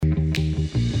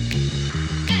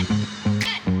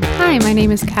Hi, my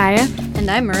name is Kaya. And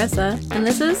I'm Marissa. And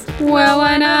this is Well,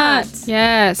 Why Not?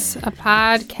 Yes, a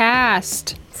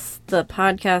podcast. It's the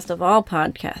podcast of all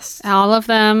podcasts. All of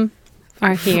them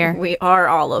are here. We are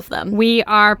all of them. We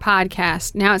are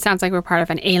podcast. Now it sounds like we're part of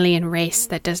an alien race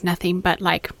that does nothing but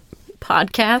like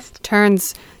Podcast?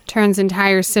 turns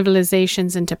entire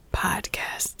civilizations into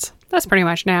podcasts. That's pretty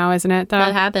much now, isn't it, though?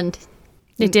 That happened.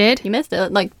 It did? You missed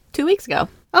it like 2 weeks ago.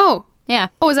 Oh. Yeah.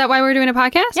 Oh, is that why we're doing a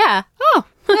podcast? Yeah. Oh.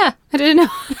 Yeah. I didn't know.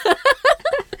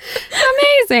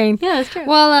 Amazing. Yeah, that's true.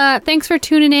 Well, thanks for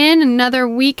tuning in. Another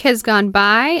week has gone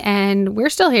by, and we're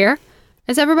still here.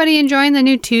 Is everybody enjoying the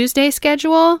new Tuesday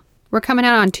schedule? We're coming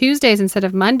out on Tuesdays instead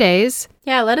of Mondays.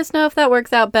 Yeah, let us know if that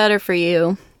works out better for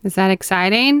you. Is that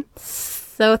exciting?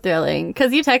 So thrilling.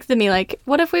 Because you texted me like,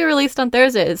 what if we released on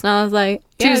Thursdays? And I was like,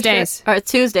 yeah, Tuesdays. Sure. Or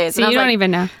Tuesdays. So and you I was don't like,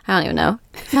 even know. I don't even know.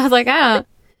 And I was like, I don't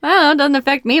know, it doesn't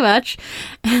affect me much.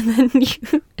 And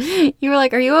then you were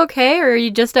like, are you okay or are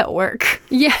you just at work?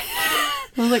 Yeah.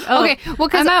 I was like, oh, Okay, well,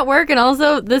 'cause I'm at work and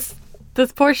also this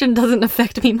portion doesn't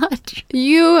affect me much.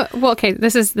 Okay,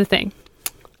 this is the thing.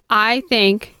 I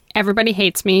think everybody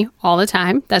hates me all the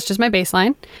time. That's just my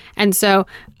baseline. And so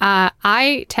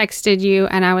I texted you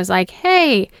and I was like,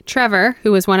 hey, Trevor,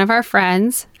 who was one of our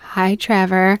friends. Hi,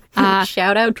 Trevor.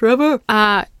 Shout out, Trevor.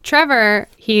 Trevor,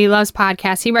 he loves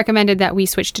podcasts. He recommended that we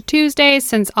switch to Tuesdays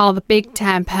since all the big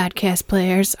time podcast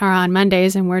players are on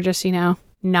Mondays and we're just,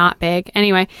 not big.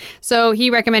 Anyway, so he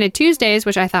recommended Tuesdays,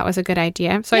 which I thought was a good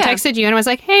idea. So Yeah. I texted you and I was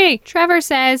like, hey, Trevor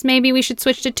says maybe we should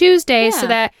switch to Tuesdays so Yeah.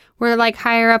 that we're like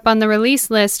higher up on the release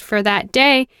list for that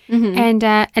day.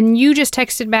 And you just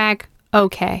texted back,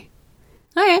 okay,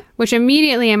 Okay. which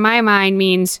immediately in my mind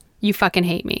means you fucking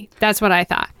hate me. That's what I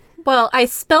thought. Well, I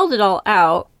spelled it all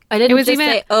out. I didn't was just even-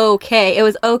 say okay. It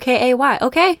was okay.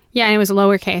 Okay. Yeah, and it was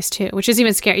lowercase too, which is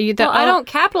even scary. Well, I don't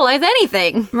capitalize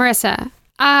anything. Marissa,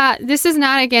 this is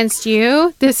not against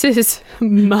you. This is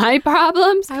my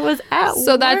problems. I was at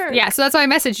So work. that's why I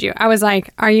messaged you. I was like,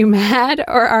 are you mad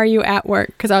or are you at work?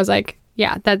 Because I was like,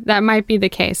 yeah, that might be the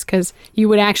case because you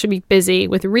would actually be busy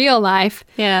with real life.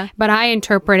 Yeah. But I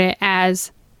interpret it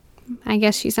as, I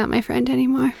guess she's not my friend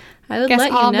anymore. I would Guess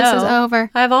let you all know. this is over.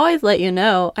 I've always let you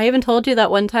know. I even told you that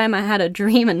one time I had a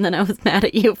dream and then I was mad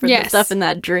at you for the Yes. stuff in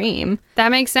that dream. That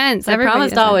makes sense. I Everybody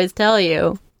promised does to it. always tell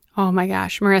you. Oh my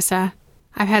gosh, Marissa,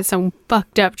 I've had some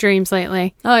fucked up dreams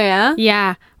lately. Oh, yeah?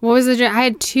 Yeah. What was the dream? I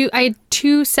had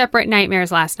two separate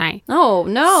nightmares last night. Oh,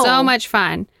 no. So much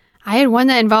fun. I had one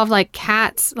that involved like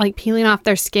cats, like peeling off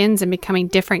their skins and becoming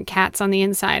different cats on the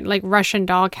inside, like Russian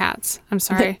doll cats. I'm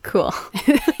sorry. Cool.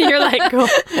 You're like, cool.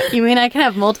 You mean I can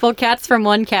have multiple cats from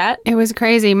one cat? It was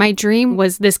crazy. My dream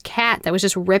was this cat that was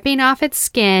just ripping off its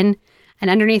skin,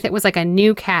 and underneath it was like a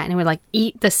new cat, and it would like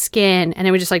eat the skin, and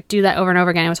it would just like do that over and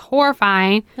over again. It was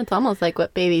horrifying. That's almost like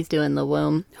what babies do in the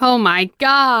womb. Oh my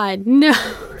God, no.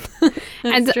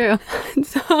 That's true.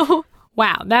 So,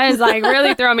 wow, that is like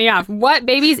really throwing me off. What?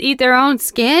 Babies eat their own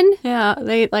skin? Yeah,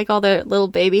 they eat like all their little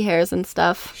baby hairs and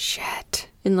stuff Shit.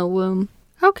 in the womb.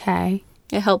 Okay.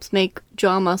 It helps make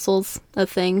jaw muscles a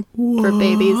thing for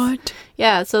babies.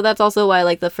 Yeah, so that's also why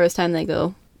like the first time they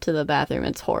go to the bathroom,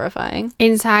 it's horrifying.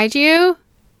 Inside you?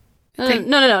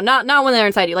 No, not when they're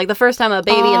inside you. Like the first time a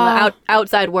baby in the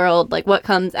outside world, like what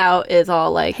comes out is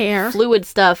all like Hair. fluid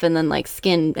stuff, and then like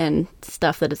skin and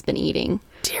stuff that it's been eating.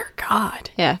 Dear God.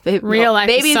 Yeah, Real life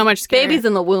is so much scarier. Babies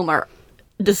in the womb are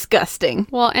disgusting.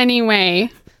 Well, anyway,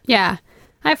 yeah.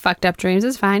 I have fucked up dreams.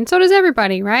 It's fine. So does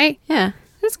everybody, right? Yeah,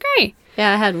 It's great.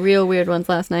 yeah. I had real weird ones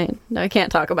last night. I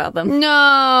can't talk about them.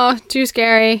 No, too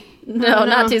scary. No,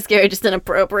 not too scary, just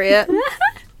inappropriate.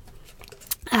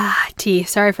 Tea.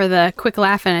 Sorry for the quick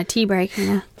laugh and a tea break.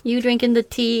 You drinking the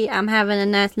tea? I'm having a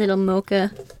nice little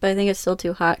mocha, but I think it's still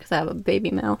too hot because I have a baby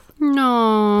mouth.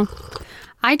 No.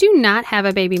 I do not have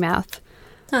a baby mouth.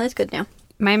 Oh, that's good now.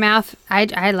 My mouth,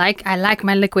 I like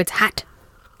my liquids hot.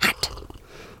 Hot.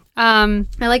 I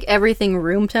like everything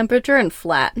room temperature and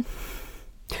flat.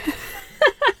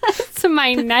 It's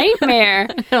my nightmare.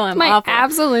 No, I'm my awful.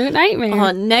 absolute nightmare.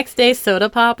 Oh, next day soda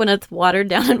pop when it's watered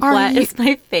down and flat you- is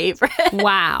my favorite.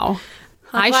 Wow.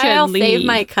 I That's why should I'll leave. save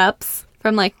my cups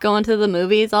from like going to the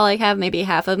movies. I'll like have maybe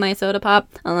half of my soda pop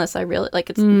unless I really like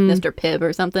it's Mr. Pibb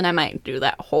or something. I might do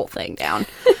that whole thing down.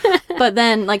 But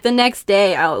then like the next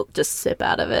day I'll just sip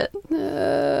out of it.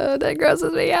 That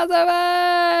grosses me out so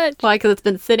much. Why? Because it's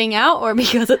been sitting out or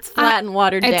because it's flat and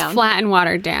watered It's down? flat and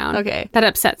watered down. Okay. That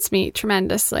upsets me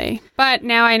tremendously. But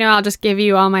now I know I'll just give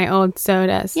you all my old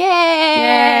sodas. Yay!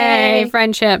 Yay!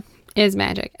 Friendship. Is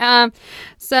magic.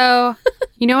 So,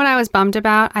 you know what I was bummed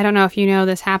about? I don't know if you know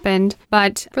this happened,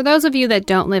 but for those of you that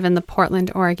don't live in the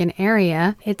Portland, Oregon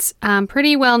area, it's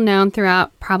pretty well known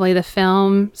throughout probably the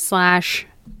film /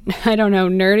 I don't know,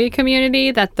 nerdy community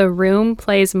that The Room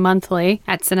plays monthly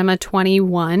at Cinema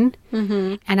 21.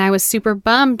 Mm-hmm. And I was super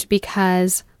bummed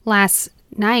because last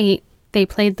night they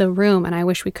played The Room and I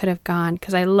wish we could have gone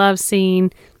because I love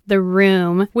seeing The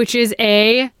Room, which is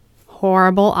a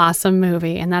horrible, awesome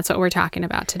movie. And that's what we're talking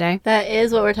about today. That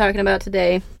is what we're talking about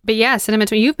today. But yeah, Cinema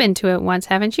 20, you've been to it once,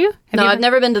 haven't you? No, I've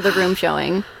never been to The Room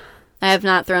showing. I have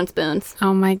not thrown spoons.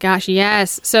 Oh my gosh,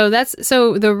 yes. So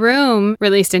The Room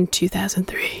released in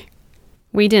 2003.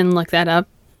 We didn't look that up.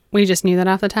 We just knew that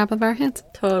off the top of our heads.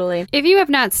 Totally. If you have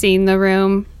not seen The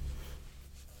Room,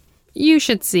 you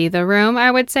should see The Room,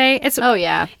 I would say. It's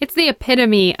the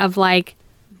epitome of like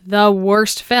the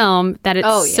worst film that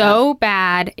it's so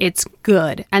bad, it's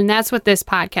good. And that's what this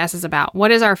podcast is about. What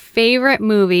is our favorite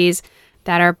movies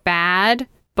that are bad,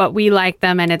 but we like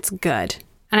them and it's good?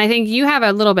 And I think you have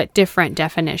a little bit different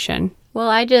definition. Well,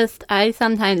 I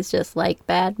sometimes just like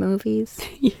bad movies.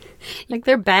 Like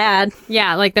they're bad.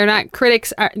 Yeah, like they're not,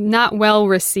 critics are not well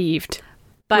received.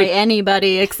 By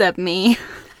anybody except me.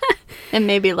 And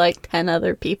maybe like 10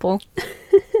 other people.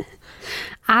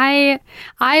 I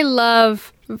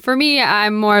love, for me,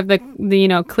 I'm more of the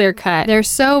clear cut. They're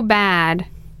so bad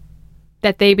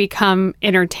that they become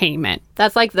entertainment.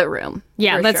 That's like The Room.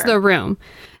 Yeah, that's The Room.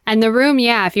 And The Room,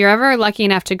 yeah, if you're ever lucky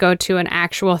enough to go to an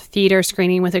actual theater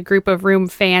screening with a group of Room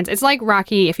fans, it's like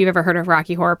Rocky, if you've ever heard of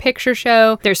Rocky Horror Picture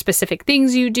Show. There's specific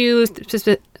things you do,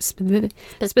 specific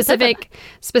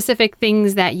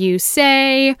things that you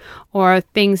say, or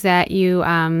things that you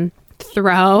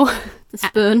throw.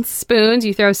 Spoons.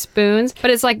 You throw spoons.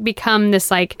 But it's like become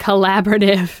this like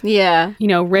collaborative,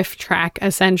 riff track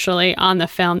essentially on the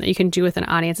film that you can do with an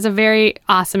audience. It's a very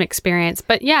awesome experience.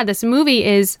 But yeah, this movie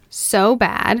is so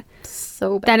bad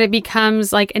that it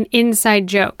becomes like an inside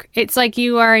joke. It's like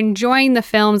you are enjoying the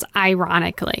films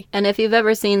ironically. And if you've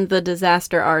ever seen The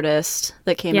Disaster Artist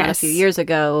that came out a few years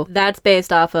ago, that's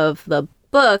based off of the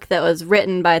book that was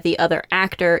written by the other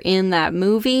actor in that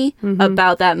movie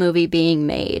about that movie being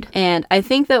made. And I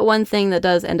think that one thing that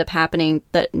does end up happening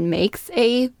that makes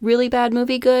a really bad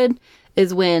movie good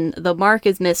is when the mark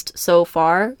is missed so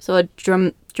far. So a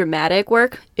dramatic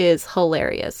work is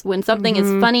hilarious. When something is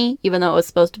funny, even though it was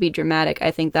supposed to be dramatic, I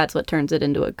think that's what turns it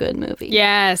into a good movie.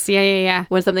 Yes, yeah.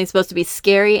 When something's supposed to be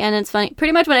scary and it's funny,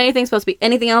 pretty much when anything's supposed to be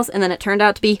anything else and then it turned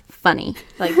out to be funny.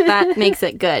 Like, that makes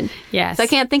it good. Yes. So I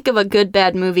can't think of a good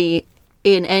bad movie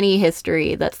in any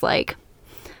history that's like,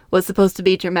 was supposed to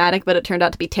be dramatic, but it turned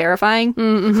out to be terrifying.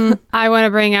 I want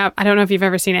to bring up, I don't know if you've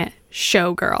ever seen it,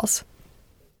 Showgirls.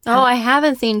 Oh, I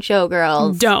haven't seen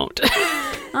Showgirls. Don't.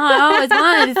 I always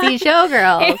wanted to see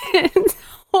Showgirls. It's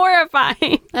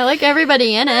horrifying. I like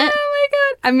everybody in it. Oh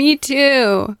my god. Me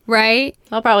too, right?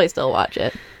 I'll probably still watch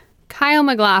it. Kyle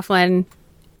MacLachlan,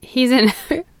 he's in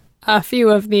a few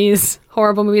of these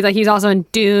horrible movies. Like, he's also in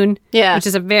Dune, which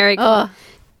is a very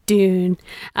Dune.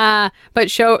 But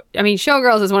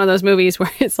Showgirls is one of those movies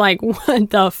where it's like,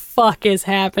 what the fuck is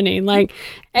happening? Like,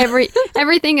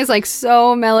 everything is like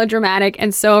so melodramatic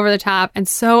and so over the top and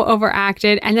so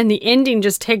overacted, and then the ending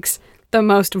just takes the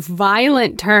most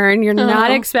violent turn. You're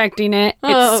not expecting it.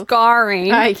 It's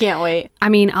scarring. I can't wait. I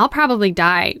mean, I'll probably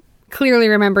die clearly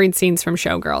remembering scenes from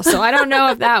Showgirls. So I don't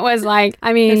know if that was like,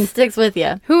 I mean, it sticks with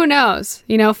you. Who knows?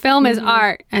 Film is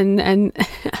art, and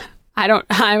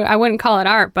I wouldn't call it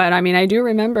art, but I mean, I do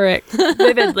remember it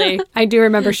vividly. I do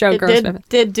remember Showgirls. It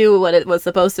did do what it was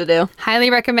supposed to do. Highly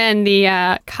recommend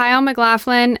the Kyle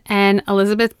MacLachlan and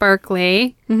Elizabeth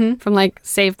Berkley from like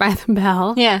Saved by the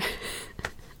Bell. Yeah.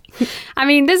 I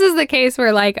mean, this is the case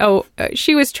where like,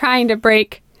 she was trying to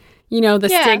break,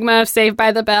 the stigma of Saved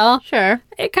by the Bell. Sure.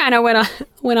 It kind of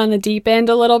went on the deep end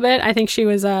a little bit. I think she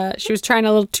was trying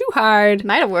a little too hard.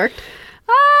 Might have worked.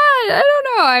 I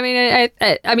don't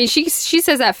know. I mean, she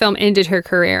says that film ended her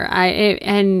career.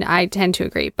 I tend to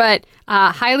agree. But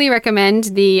highly recommend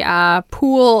the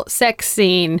pool sex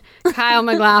scene. Kyle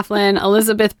MacLachlan,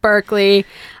 Elizabeth Berkley.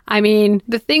 I mean,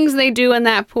 the things they do in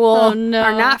that pool are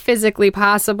not physically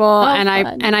possible, and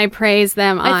I praise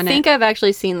them on it. I think I've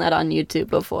actually seen that on YouTube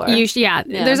before.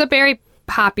 There's a very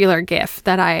popular GIF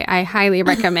that I highly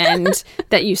recommend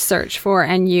that you search for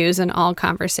and use in all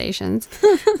conversations.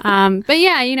 But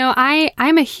yeah,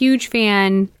 I'm a huge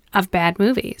fan of bad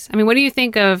movies. I mean, what do you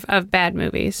think of bad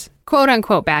movies? Quote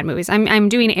unquote bad movies. I'm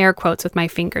doing air quotes with my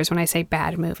fingers when I say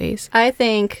bad movies. I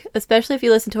think, especially if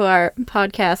you listened to our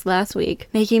podcast last week,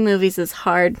 making movies is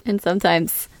hard, and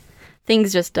sometimes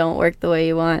things just don't work the way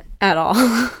you want at all.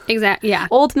 Exactly. Yeah.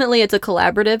 Ultimately, it's a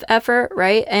collaborative effort,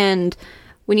 right? And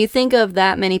when you think of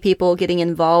that many people getting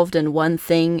involved in one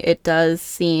thing, it does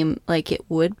seem like it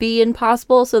would be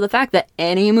impossible. So the fact that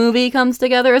any movie comes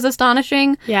together is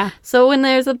astonishing. Yeah. So when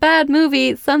there's a bad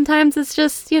movie, sometimes it's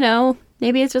just,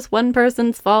 maybe it's just one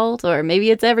person's fault, or maybe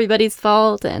it's everybody's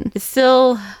fault, and it's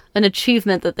still an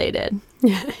achievement that they did.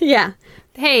 Yeah.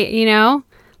 Hey,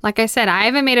 like I said, I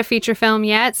haven't made a feature film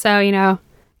yet, so,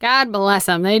 God bless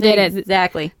them. They did it.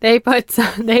 Exactly. They put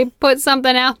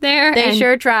something out there. They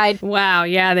sure tried. Wow.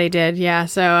 Yeah, they did. Yeah.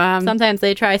 So Sometimes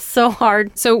they try so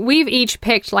hard. So we've each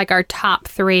picked like our top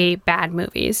 3 bad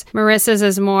movies. Marissa's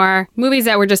is more movies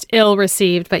that were just ill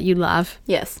received, but you love.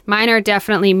 Yes. Mine are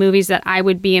definitely movies that I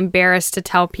would be embarrassed to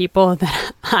tell people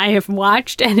that I have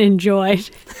watched and enjoyed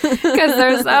because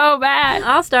they're so bad.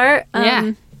 I'll start.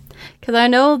 Yeah. Because I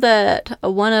know that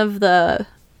one of the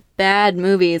bad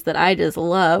movies that I just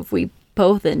love, we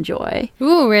both enjoy.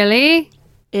 Ooh, really?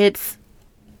 It's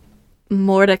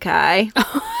Mordecai.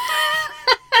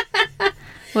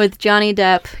 With Johnny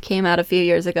Depp, came out a few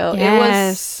years ago. Yes. It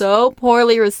was so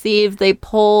poorly received. They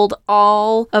pulled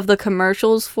all of the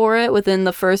commercials for it within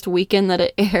the first weekend that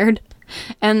it aired.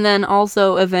 And then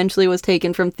also eventually was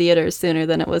taken from theaters sooner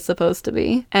than it was supposed to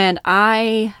be. And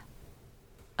I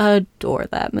adore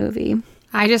that movie.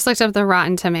 I just looked up the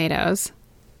Rotten Tomatoes.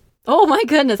 Oh my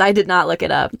goodness, I did not look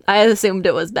it up. I assumed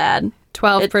it was bad.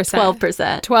 12%.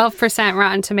 12%. 12%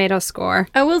 Rotten Tomato score.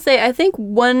 I will say, I think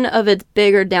one of its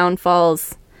bigger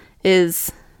downfalls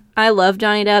is I love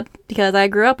Johnny Depp because I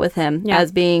grew up with him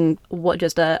as being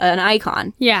just an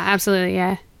icon. Yeah, absolutely,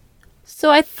 yeah. So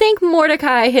I think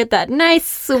Mordecai hit that nice,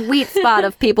 sweet spot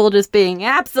of people just being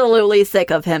absolutely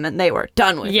sick of him and they were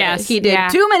done with it. He did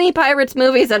too many Pirates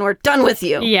movies and we're done with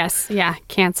you. Yes, yeah,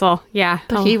 cancel, yeah.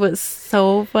 But he was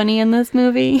so funny in this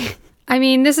movie. I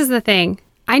mean, this is the thing.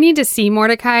 I need to see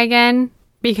Mordecai again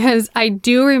because I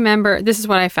do remember, this is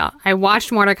what I felt. I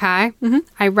watched Mordecai. Mm-hmm.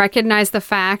 I recognized the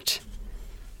fact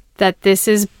that this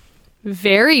is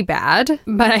very bad,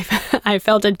 but I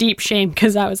felt a deep shame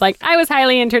because I was like, I was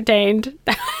highly entertained.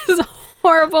 That was a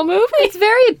horrible movie. It's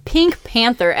very Pink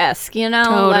Panther-esque,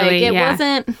 Totally,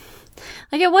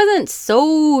 it wasn't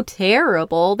so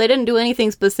terrible. They didn't do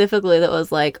anything specifically that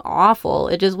was like awful.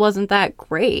 It just wasn't that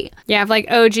great. Yeah, like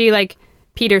OG, like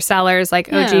Peter Sellers,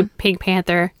 like OG Pink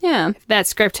Panther. Yeah. If that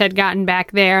script had gotten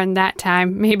back there in that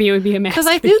time, maybe it would be a masterpiece.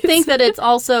 Because I do think that it's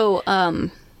also,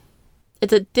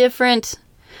 it's a different...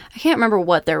 I can't remember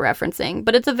what they're referencing,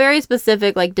 but it's a very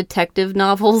specific, like, detective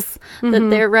novels that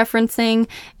they're referencing.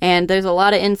 And there's a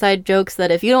lot of inside jokes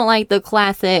that if you don't like the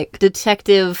classic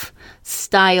detective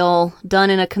style done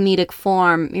in a comedic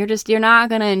form, you're not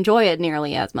going to enjoy it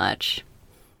nearly as much.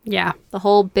 Yeah. The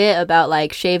whole bit about,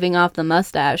 like, shaving off the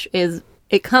mustache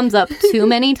it comes up too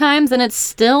many times and it's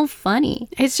still funny.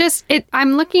 It's just,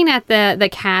 I'm looking at the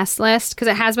cast list because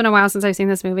it has been a while since I've seen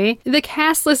this movie. The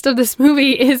cast list of this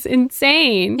movie is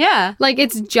insane. Yeah. Like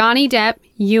it's Johnny Depp,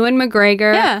 Ewan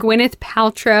McGregor, Gwyneth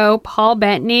Paltrow, Paul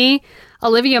Bettany,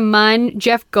 Olivia Munn,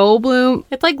 Jeff Goldblum.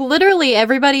 It's like literally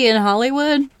everybody in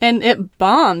Hollywood and it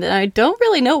bombed and I don't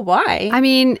really know why. I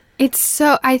mean,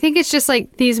 I think it's just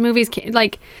like these movies,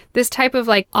 like this type of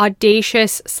like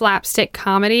audacious slapstick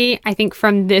comedy, I think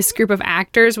from this group of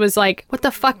actors was like, what the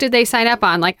fuck did they sign up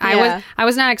on? Like I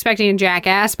was not expecting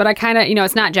Jackass, but I kind of,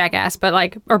 it's not Jackass, but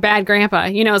like, or Bad Grandpa,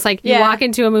 it's like you walk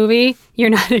into a movie, you're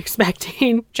not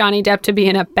expecting Johnny Depp to be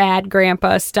in a Bad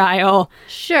Grandpa style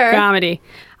comedy.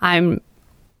 I'm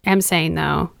saying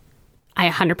though, I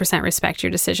 100% respect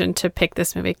your decision to pick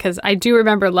this movie because I do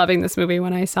remember loving this movie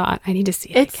when I saw it. I need to see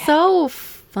it It's again. so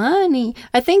funny.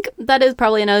 I think that is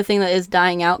probably another thing that is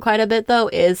dying out quite a bit, though,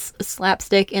 is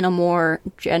slapstick in a more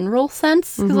general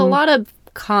sense. Because a lot of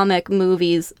comic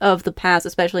movies of the past,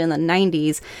 especially in the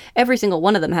 90s, every single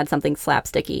one of them had something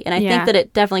slapsticky. And I think that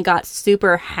it definitely got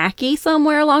super hacky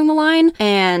somewhere along the line.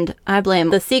 And I blame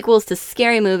the sequels to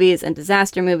scary movies and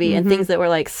disaster movie and things that were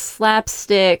like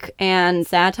slapstick and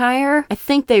satire. I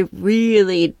think they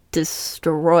really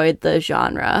destroyed the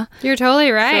genre. You're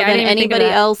totally right. So then anybody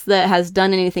else that has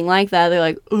done anything like that, they're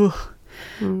like, ugh.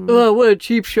 Oh, what a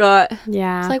cheap shot.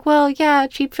 Yeah. It's like, well, yeah,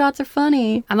 cheap shots are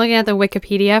funny. I'm looking at the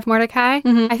Wikipedia of Mordecai.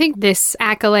 I think this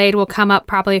accolade will come up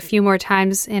probably a few more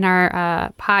times in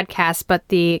our podcast, but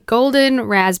the Golden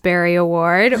Raspberry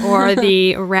Award, or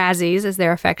the Razzies, as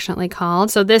they're affectionately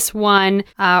called. So this won,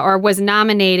 or was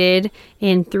nominated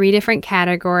in 3 different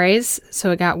categories. So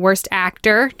it got Worst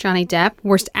Actor, Johnny Depp,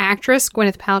 Worst Actress,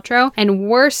 Gwyneth Paltrow, and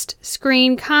Worst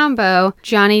Screen Combo,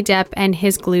 Johnny Depp and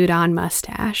his glued-on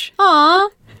mustache. Aw.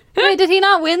 Wait, did he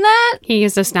not win that? He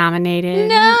is just nominated.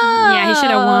 No. Yeah, he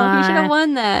should have won. He should have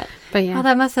won that. But yeah. Oh,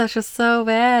 that mustache was so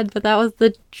bad. But that was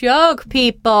the joke,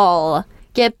 people.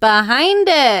 Get behind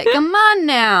it. Come on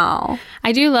now.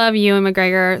 I do love Ewan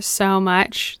McGregor so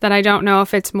much that I don't know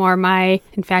if it's more my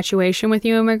infatuation with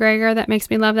Ewan McGregor that makes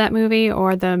me love that movie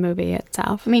or the movie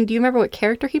itself. I mean, do you remember what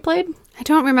character he played? I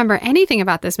don't remember anything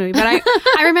about this movie, but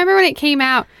I remember when it came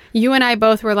out, you and I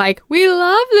both were like, we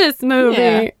love this movie.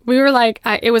 Yeah. We were like,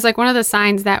 it was like one of the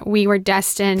signs that we were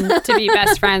destined to be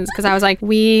best friends because I was like,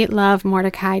 we love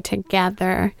Mordecai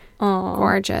together. Oh,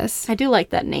 gorgeous. I do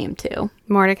like that name too.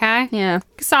 Mordecai? Yeah.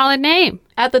 Solid name.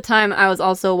 At the time, I was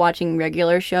also watching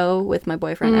Regular Show with my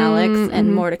boyfriend Alex,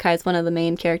 and Mordecai's one of the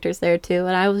main characters there too.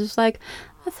 And I was just like,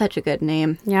 that's such a good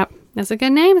name. Yep. That's a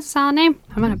good name. It's a solid name.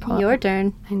 I'm going to pull Your it.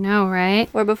 turn. I know, right?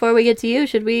 Or before we get to you,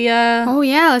 should we Oh,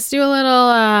 yeah. Let's do a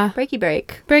little breaky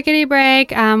break? breakity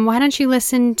break. Why don't you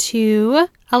listen to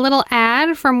a little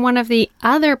ad from one of the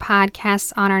other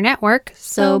podcasts on our network,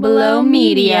 So Below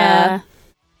Media.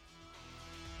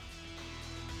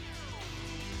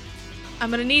 I'm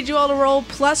going to need you all to roll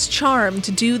plus charm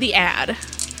to do the ad.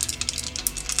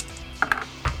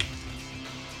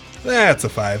 That's a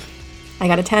 5. I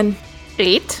got a 10.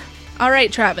 8. All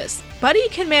right, Travis. Buddy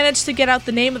can manage to get out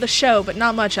the name of the show, but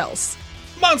not much else.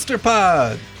 Monster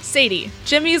Pod! Sadie,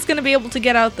 Jimmy is going to be able to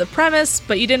get out the premise,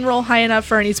 but you didn't roll high enough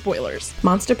for any spoilers.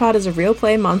 Monster Pod is a real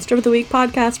play Monster of the Week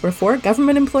podcast where 4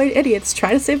 government-employed idiots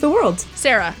try to save the world.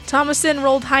 Sarah, Thomason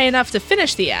rolled high enough to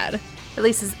finish the ad.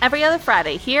 Releases every other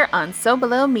Friday here on So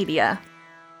Below Media.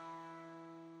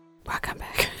 Welcome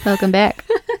back. Welcome back.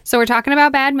 So we're talking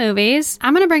about bad movies.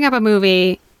 I'm going to bring up a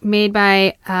movie made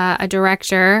by a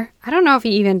director. I don't know if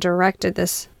he even directed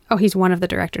this. Oh, he's one of the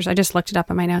directors. I just looked it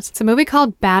up in my notes. It's a movie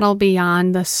called Battle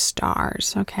Beyond the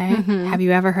Stars, okay? Have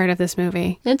you ever heard of this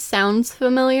movie? It sounds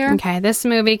familiar. Okay, this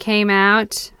movie came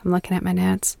out, I'm looking at my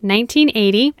notes,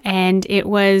 1980, and it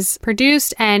was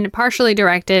produced and partially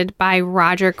directed by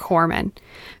Roger Corman,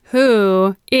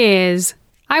 who is,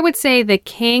 I would say, the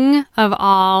king of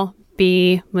all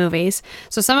B movies.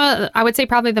 So I would say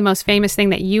probably the most famous thing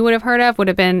that you would have heard of would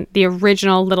have been the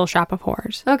original Little Shop of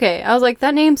Horrors. Okay, I was like,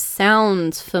 that name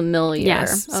sounds familiar.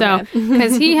 Yes. Okay. So,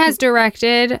 because he has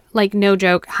directed, like, no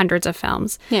joke, hundreds of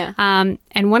films. Yeah.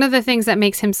 And one of the things that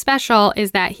makes him special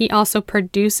is that he also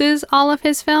produces all of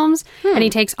his films, and he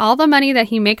takes all the money that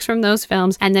he makes from those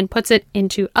films and then puts it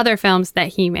into other films that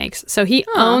he makes. So he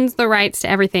owns the rights to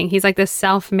everything. He's like this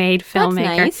self-made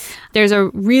filmmaker. nice. There's a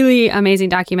really amazing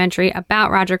documentary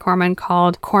about Roger Corman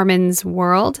called Corman's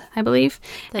World, I believe.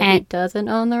 That he doesn't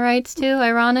own the rights to,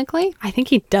 ironically. I think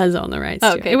he does own the rights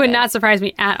to it. Okay, It would good. not surprise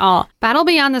me at all. Battle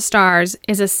Beyond the Stars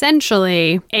is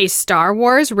essentially a Star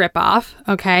Wars ripoff,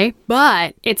 okay?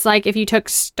 But it's like if you took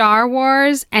Star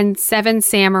Wars and Seven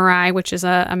Samurai, which is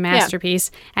a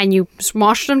masterpiece, and you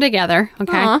smushed them together,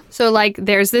 okay? So, like,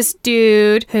 there's this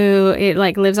dude who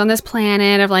lives on this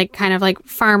planet of, like, kind of like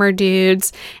farmer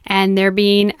dudes, and they're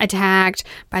being attacked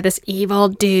by this evil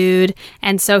dude.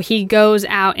 And so he goes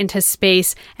out into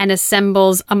space and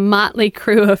assembles a motley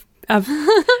crew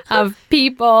of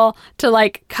people to,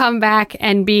 like, come back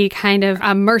and be kind of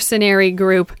a mercenary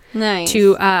group. Nice.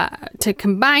 To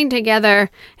combine together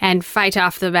and fight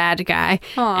off the bad guy.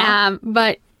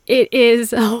 But it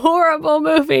is a horrible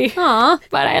movie. Aw.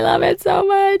 But I love it so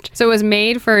much. So it was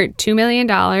made for $2 million.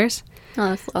 Oh,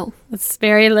 that's low. It's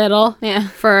very little Yeah.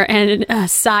 for a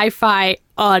sci-fi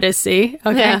odyssey.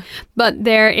 Okay. Yeah. But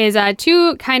there is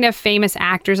 2 kind of famous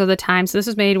actors of the time. So this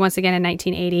was made once again in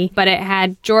 1980. But it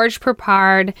had George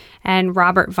Peppard and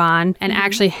Robert Vaughn. And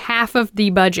actually half of the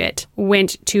budget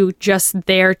went to just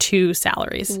their 2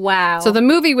 salaries. Wow. So the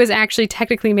movie was actually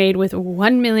technically made with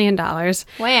 $1 million.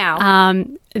 Wow.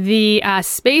 The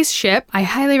spaceship, I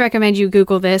highly recommend you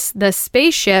Google this. The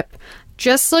spaceship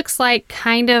just looks like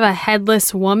kind of a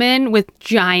headless woman with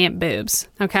giant boobs,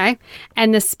 okay?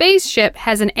 And the spaceship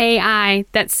has an AI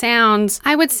that sounds,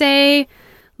 I would say,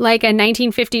 like a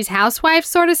 1950s housewife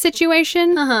sort of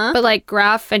situation, but like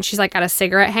gruff, and she's like got a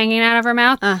cigarette hanging out of her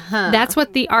mouth. That's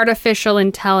what the artificial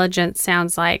intelligence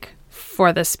sounds like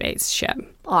for the spaceship,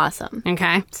 Awesome.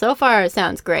 okay? So far, it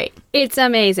sounds great. It's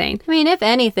amazing. I mean, if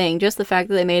anything, just the fact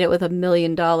that they made it with $1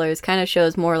 million kind of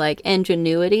shows more like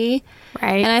ingenuity.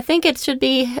 Right. And I think it should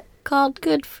be called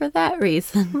good for that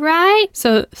reason. Right.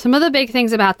 So some of the big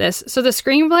things about this. So the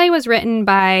screenplay was written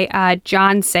by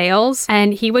John Sayles,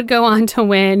 and he would go on to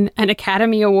win an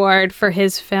Academy Award for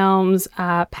his films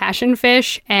Passion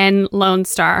Fish and Lone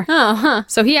Star.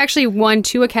 So he actually won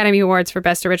 2 Academy Awards for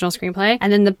Best Original Screenplay.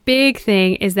 And then the big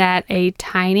thing is that a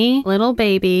tiny little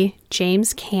baby,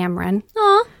 James Cameron,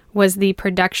 was the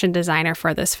production designer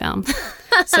for this film.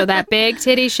 So that big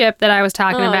titty ship that I was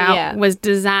talking about was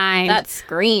designed That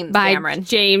screams by Cameron.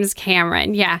 James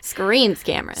Cameron. Yeah. Screams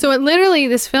Cameron. So it literally,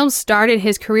 this film started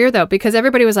his career though, because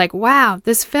everybody was like, wow,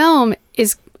 this film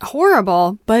is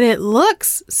horrible, but it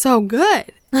looks so good.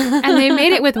 And they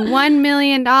made it with $1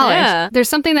 million. Yeah. There's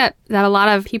something that a lot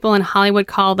of people in Hollywood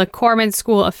call the Corman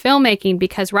School of Filmmaking,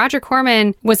 because Roger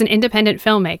Corman was an independent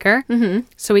filmmaker. Mm-hmm.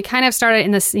 So he kind of started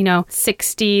in the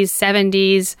 60s,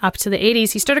 70s, up to the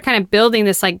 80s. He started kind of building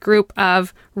this like group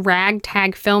of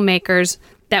ragtag filmmakers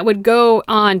that would go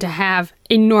on to have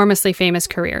enormously famous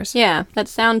careers. Yeah, that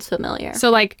sounds familiar. So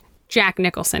like Jack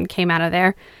Nicholson came out of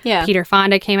there. Yeah. Peter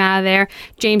Fonda came out of there.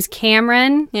 James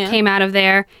Cameron came out of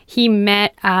there. He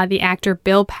met the actor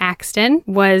Bill Paxton,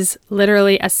 was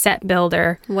literally a set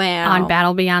builder on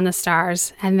Battle Beyond the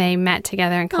Stars. And they met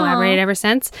together and collaborated ever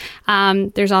since.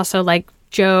 There's also like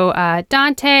Joe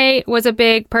Dante was a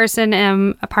big person,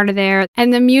 a part of there.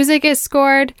 And the music is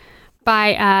scored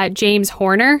by James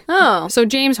Horner. Oh. So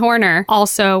James Horner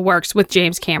also works with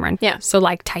James Cameron. Yeah. So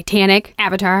like Titanic,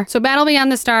 Avatar. So Battle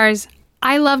Beyond the Stars.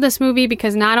 I love this movie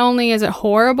because not only is it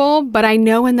horrible, but I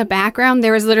know in the background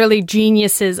there is literally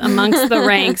geniuses amongst the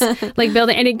ranks, like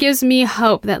building, and it gives me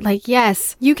hope that like,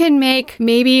 yes, you can make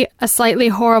maybe a slightly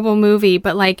horrible movie,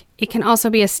 but like it can also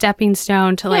be a stepping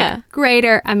stone to like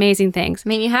greater, amazing things. I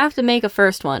mean, you have to make a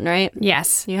first one, right?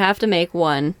 Yes. You have to make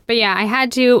one. But yeah, I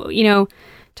had to,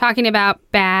 talking about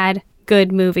bad,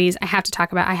 good movies, I had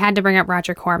to bring up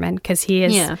Roger Corman because he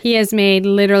has made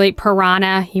literally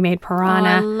Piranha. He made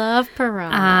Piranha. Oh, I love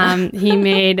Piranha. He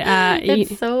made...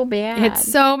 it's so bad. It's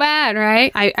so bad,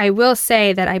 right? I will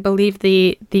say that I believe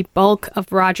the bulk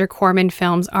of Roger Corman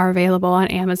films are available on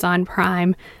Amazon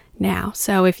Prime now.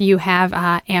 So if you have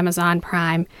Amazon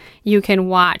Prime, you can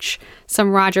watch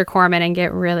some Roger Corman and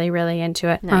get really, really into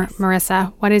it. Nice.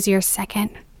 Marissa, what is your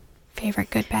second favorite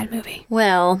good, bad movie?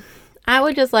 Well, I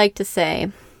would just like to say,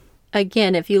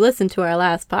 again, if you listen to our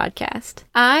last podcast,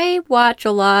 I watch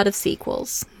a lot of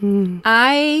sequels.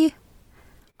 I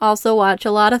also watch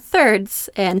a lot of thirds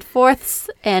and fourths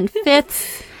and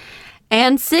fifths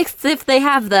and sixths, if they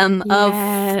have them,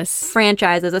 of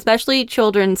franchises, especially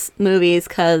children's movies,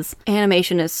 because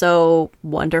animation is so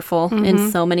wonderful in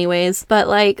so many ways. But,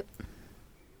 like,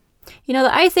 the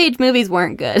Ice Age movies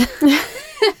weren't good.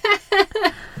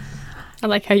 I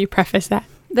like how you preface that.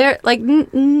 They're like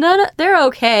they're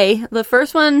okay. The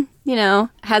first one,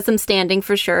 has some standing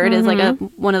for sure. It is like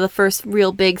one of the first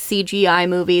real big CGI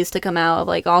movies to come out of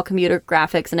like all computer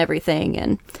graphics and everything.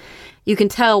 And you can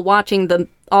tell watching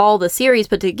all the series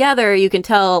put together, you can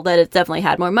tell that it's definitely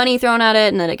had more money thrown at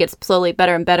it, and then it gets slowly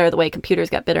better and better the way computers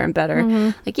got better and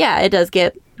better. Like, yeah, it does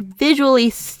get visually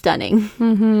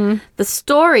stunning. The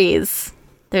stories,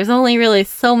 there's only really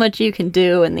so much you can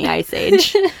do in the Ice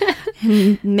Age.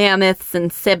 And mammoths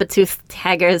and saber-toothed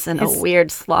tigers and a weird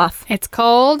sloth. It's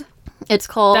cold. It's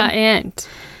cold. The end.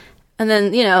 And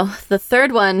then, the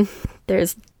third one,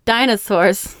 there's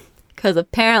dinosaurs, because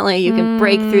apparently you can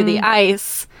break through the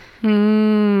ice.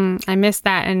 I missed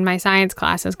that in my science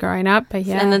classes growing up, but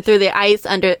yeah. And then through the ice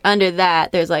under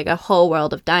that, there's like a whole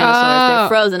world of dinosaurs. They're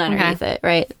frozen underneath it,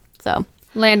 right? So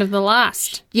Land of the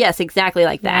Lost. Yes, exactly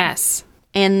like that. Yes.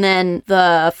 And then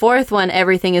the fourth one,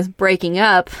 everything is breaking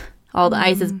up. All the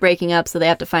ice is breaking up, so they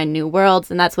have to find new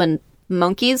worlds. And that's when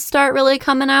monkeys start really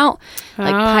coming out,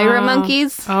 like pirate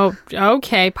monkeys. Oh,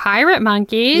 okay. Pirate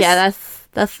monkeys. Yeah,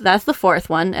 that's the fourth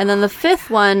one. And then the fifth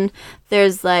one,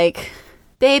 there's like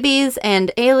babies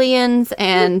and aliens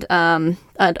and,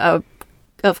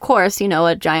 of course,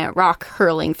 a giant rock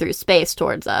hurling through space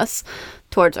towards us,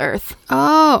 towards Earth.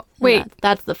 Oh, wait.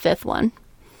 That's the fifth one.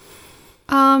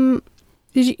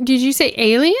 Did you say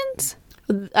aliens?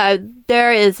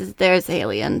 There's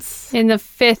aliens In the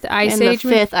fifth Ice in Age? the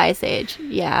fifth Ice Age.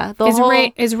 Yeah.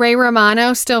 Is Ray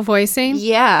Romano still voicing?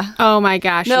 Yeah. Oh my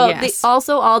gosh, No, yes.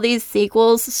 also all these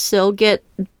sequels still get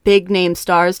big name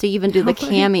stars to even do the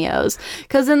cameos.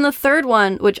 Because in the third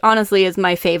one, which honestly is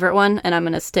my favorite one, and I'm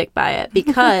going to stick by it,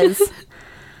 because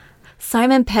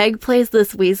Simon Pegg plays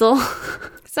this weasel.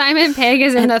 Simon Pegg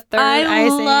is in the third Ice I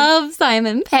Age. love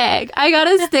Simon Pegg. I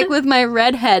gotta stick with my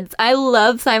redheads. I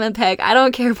love Simon Pegg. I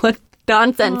don't care what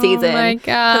nonsense he's in. Oh my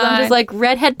god. Because I'm just like,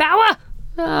 redhead power!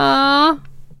 Aww.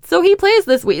 So he plays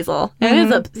this weasel.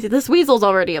 And this weasel's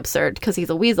already absurd because he's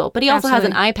a weasel. But he also has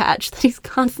an eye patch that he's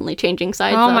constantly changing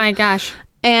sides of. Oh my gosh.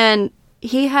 And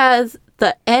he has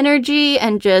the energy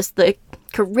and just the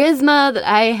charisma that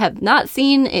I have not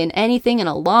seen in anything in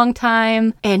a long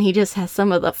time. And he just has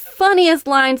some of the funniest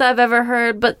lines I've ever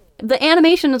heard. But the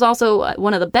animation is also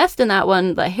one of the best in that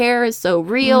one. The hair is so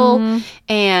real,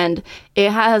 and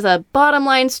it has a bottom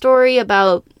line story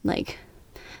about, like,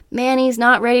 Manny's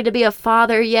not ready to be a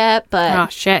father yet, but Oh,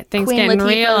 shit. Things Queen getting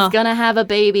Latifah's real. gonna have a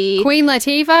baby. Queen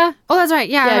Latifah? Oh, that's right.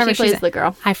 Yeah, I Yeah, remember she plays she's- the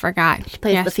girl. I forgot. She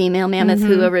Plays the female mammoth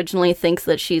who originally thinks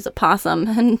that she's a possum,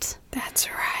 and, That's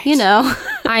right. you know.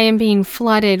 I am being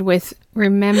flooded with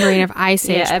remembering of Ice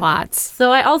Age Yeah, plots.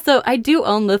 So I do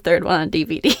own the third one on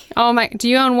DVD. Oh my, do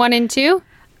you own 1 and 2?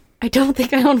 I don't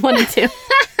think I own 1 and 2.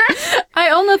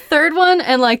 I own the third one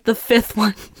and, like, the fifth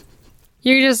one.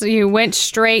 You went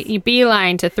straight, you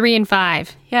beeline to 3 and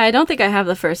 5. Yeah, I don't think I have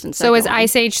the first and second So is one.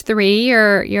 Ice Age 3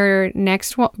 your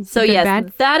next one? So good, yes,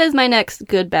 bad? that is my next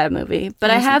good bad movie. But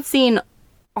I have seen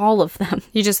all of them.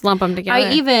 You just lump them together.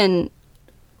 I even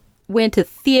went to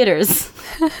theaters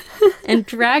and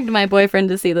dragged my boyfriend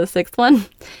to see the sixth one.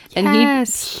 And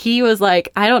Yes. he was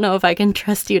like, I don't know if I can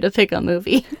trust you to pick a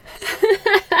movie.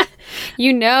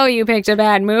 You know you picked a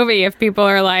bad movie if people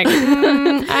are like,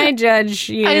 I judge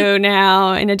you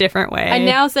now in a different way. I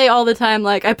now say all the time,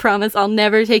 like, I promise I'll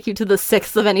never take you to the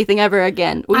sixth of anything ever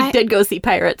again. We did go see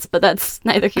Pirates, but that's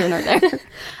neither here nor there.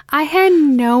 I had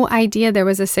no idea there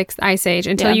was a 6th Ice Age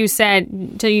until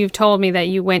Yeah. you've told me that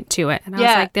you went to it. And I was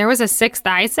Yeah. like, there was a 6th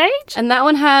Ice Age? And that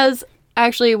one has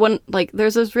actually one, like,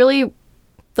 there's this really,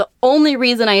 the only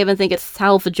reason I even think it's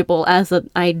salvageable as an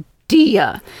idea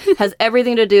has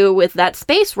everything to do with that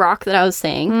space rock that I was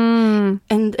saying.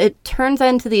 And it turns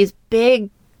into these big,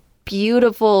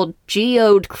 beautiful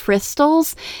geode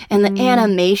crystals, and the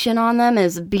animation on them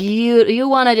is beautiful. You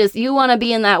want to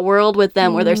be in that world with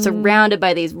them where they're surrounded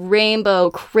by these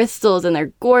rainbow crystals, and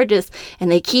they're gorgeous,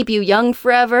 and they keep you young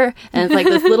forever. And it's like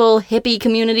this little hippie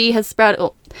community has sprouted.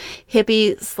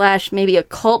 Hippie / maybe a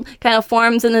cult kind of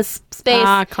forms in this space.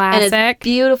 Ah, And classic. it's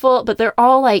beautiful, but they're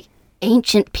all like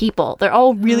ancient people. They're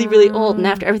all really, really old, and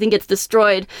after everything gets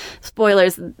destroyed,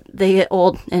 spoilers, they get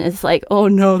old, and it's like, oh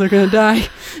no, they're gonna die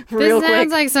real This quick.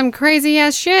 sounds like some crazy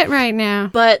ass shit right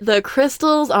now. But the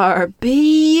crystals are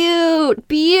beautiful.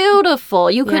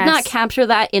 You could Yes. not capture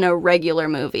that in a regular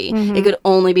movie. It could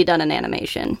only be done in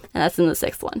animation, and that's in the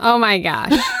sixth one. Oh my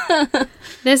gosh.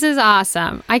 This is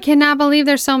awesome. I cannot believe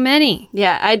there's so many.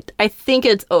 Yeah, I think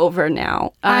it's over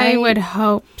now. I would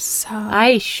hope so.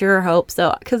 I sure hope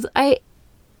so, because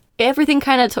everything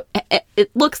kind of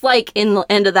it looks like in the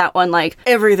end of that one, like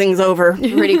everything's over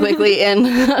pretty quickly, and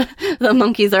the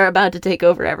monkeys are about to take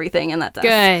over everything, and that's us.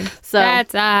 Good. So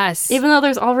That's us. even though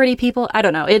there's already people, I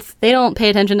don't know, they don't pay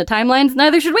attention to timelines.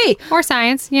 Neither should we. or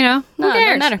science, you know. Who No, it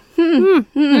cares? doesn't matter.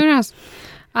 Who knows?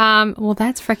 Well,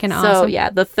 that's freaking awesome. So yeah,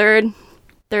 the third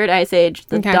Ice Age,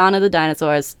 the Okay. dawn of the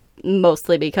dinosaurs,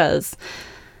 mostly because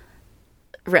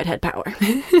redhead power.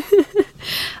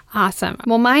 Awesome.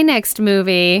 Well, my next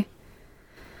movie.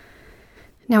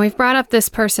 Now, we've brought up this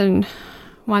person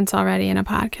once already in a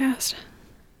podcast,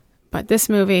 but this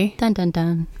movie, Dun dun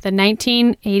dun. the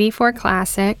 1984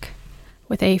 classic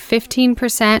with a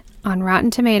 15% on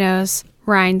Rotten Tomatoes,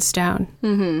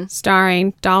 Rhinestone,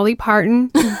 starring Dolly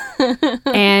Parton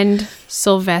and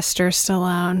Sylvester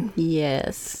Stallone.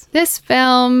 Yes. This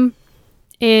film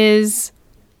is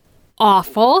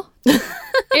awful.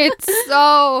 It's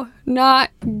so not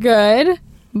good,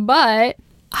 but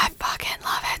I fucking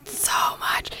love it so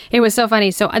much. It was so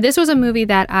funny. So this was a movie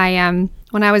that I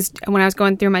when I was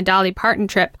going through my Dolly Parton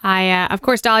trip, of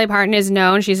course Dolly Parton is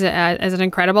known. She's as an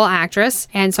incredible actress,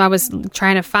 and so I was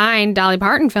trying to find Dolly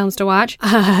Parton films to watch.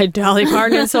 Dolly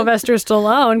Parton and Sylvester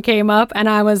Stallone came up, and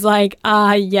I was like,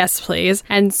 yes, please.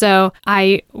 And so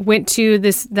I went to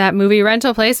that movie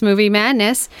rental place, Movie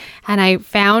Madness, and I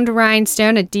found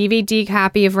Rhinestone, a DVD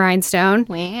copy of Rhinestone.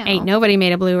 Wow. Ain't nobody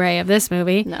made a Blu-ray of this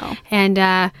movie. No. And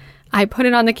I put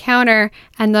it on the counter,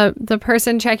 and the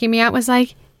person checking me out was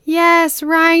like, yes,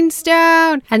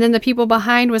 Rhinestone. And then the people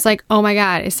behind was like, oh my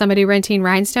God, is somebody renting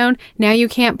Rhinestone? Now you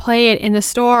can't play it in the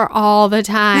store all the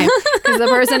time, because the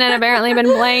person had apparently been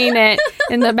playing it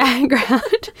in the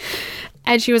background.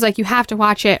 And she was like, you have to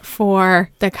watch it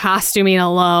for the costuming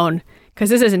alone,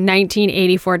 because this is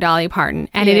 1984 Dolly Parton,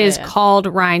 and it is Yeah. called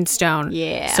Rhinestone.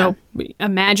 Yeah. So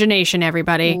imagination,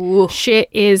 everybody. Ooh. Shit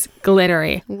is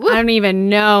glittery. I don't even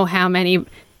know how many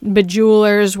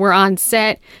bejewelers were on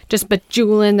set, just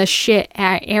bejeweling the shit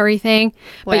at everything.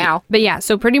 Wow. But yeah,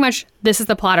 so pretty much this is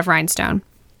the plot of Rhinestone.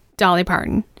 Dolly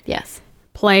Parton Yes.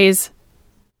 plays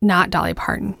not Dolly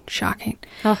Parton. Shocking.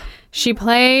 Oh. She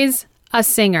plays a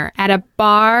singer at a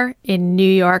bar in New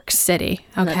York City.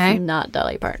 Okay. That's not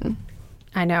Dolly Parton.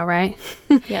 I know, right?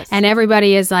 Yes. And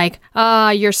everybody is like,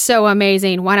 "Oh, you're so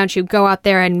amazing. Why don't you go out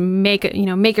there and make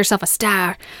yourself a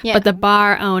star?" Yeah. But the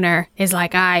bar owner is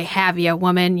like, "I have you,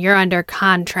 woman. You're under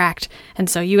contract, and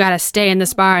so you got to stay in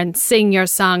this bar and sing your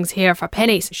songs here for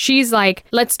pennies." She's like,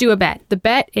 "Let's do a bet. The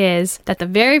bet is that the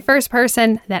very first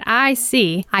person that I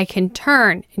see, I can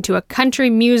turn into a country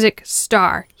music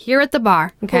star here at the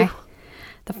bar." Okay. Ooh.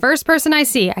 The first person I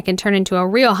see, I can turn into a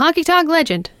real honky-tonk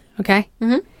legend. Okay.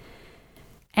 Mm-hmm.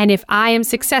 And if I am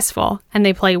successful and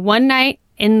they play one night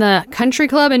in the country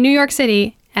club in New York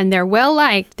City and they're well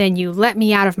liked, then you let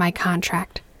me out of my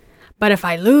contract. But if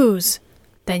I lose,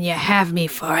 then you have me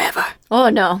forever. Oh,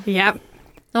 no. Yep.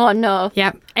 Oh, no.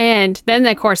 Yep. And then,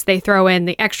 of course, they throw in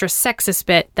the extra sexist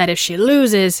bit that if she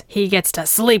loses, he gets to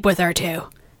sleep with her too.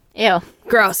 Ew.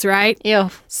 Gross, right? Ew.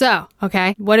 So,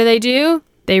 okay, what do?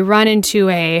 They run into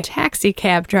a taxi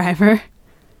cab driver.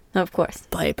 Of course.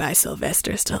 Played by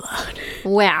Sylvester Stallone.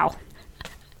 Wow.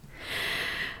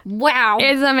 Wow.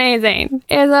 It's amazing.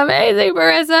 It's amazing,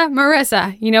 Marissa.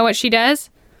 Marissa, you know what she does?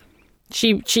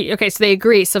 She okay, so they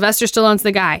agree. Sylvester Stallone's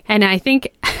the guy. And I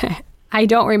think, I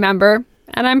don't remember,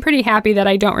 and I'm pretty happy that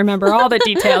I don't remember all the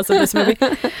details of this movie.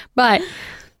 But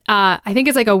I think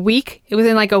it's like a week. It was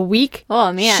in like a week.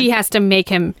 Oh, man. She has to make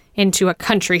him into a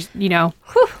country,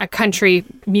 a country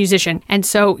musician. And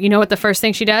so, you know what the first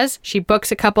thing she does? She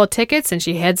books a couple of tickets and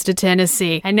she heads to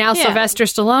Tennessee. And now Yeah. Sylvester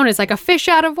Stallone is like a fish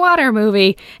out of water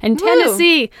movie in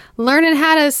Tennessee, learning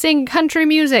how to sing country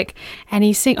music. And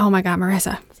oh my God,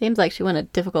 Marissa. Seems like she went a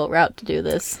difficult route to do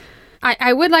this.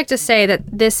 I would like to say that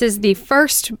this is the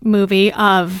first movie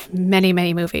of many,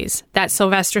 many movies that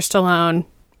Sylvester Stallone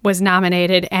was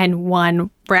nominated and won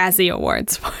Razzie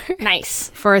Awards for. Nice.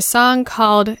 For a song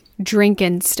called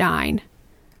Drinkenstein.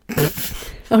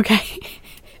 Okay.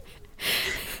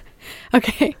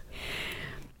 Okay.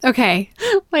 Okay.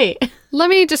 Wait. Let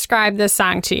me describe this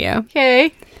song to you.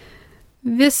 Okay.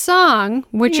 This song,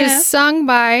 which Yeah. is sung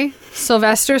by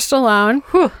Sylvester Stallone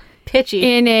Whew. Pitchy.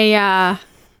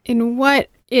 in what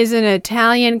is an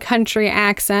Italian country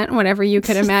accent, whatever you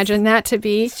could imagine that to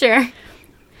be, Sure.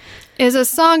 is a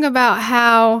song about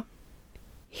how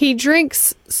he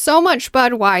drinks so much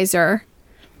Budweiser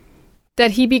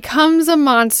that he becomes a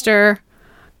monster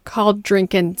called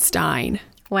Drinkenstein.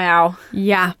 Wow.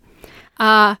 Yeah.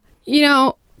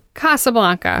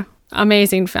 Casablanca,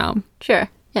 amazing film. Sure.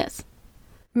 Yes.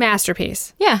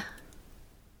 Masterpiece. Yeah.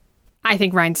 I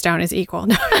think Rhinestone is equal.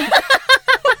 No.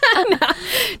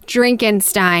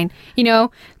 Drinkenstein.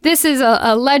 This is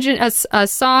a legend, a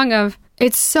song of,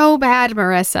 it's so bad,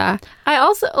 Marissa. I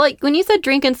also, when you said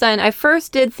Drinkenstein, I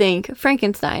first did think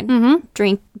Frankenstein.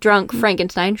 Mm-hmm. Drunk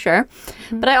Frankenstein, sure.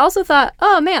 Mm-hmm. But I also thought,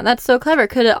 oh man, that's so clever.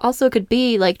 Could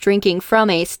be like drinking from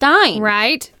a stein.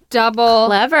 Right? Double.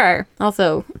 Clever.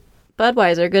 Also,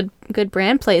 Budweiser, good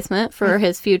brand placement for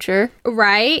his future.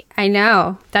 Right? I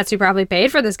know. That's who probably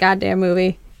paid for this goddamn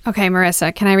movie. Okay,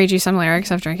 Marissa, can I read you some lyrics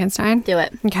of Drinkenstein? Do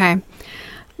it. Okay.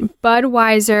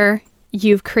 Budweiser,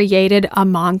 you've created a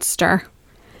monster,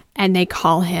 and they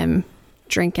call him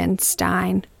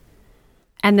Drinkenstein.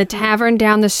 And the tavern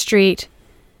down the street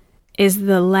is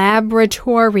the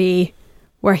laboratory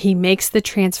where he makes the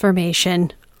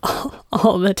transformation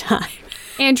all the time.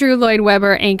 Andrew Lloyd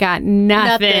Webber ain't got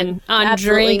nothing on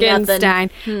Absolutely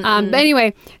Drinkenstein. But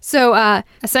anyway, so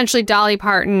essentially Dolly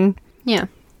Parton, Yeah.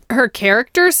 her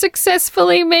character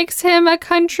successfully makes him a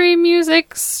country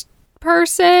music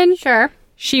person. Sure.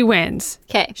 She wins.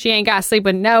 Okay. She ain't got to sleep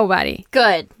with nobody.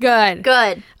 Good. Good.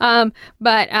 Good.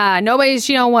 But nobody,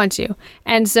 she don't want to.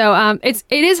 And so it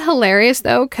is hilarious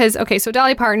though, because so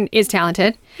Dolly Parton is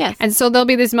talented. Yes. And so there'll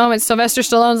be these moments Sylvester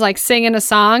Stallone's like singing a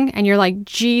song and you're like,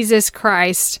 Jesus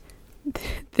Christ,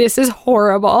 this is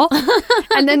horrible.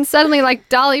 And then suddenly like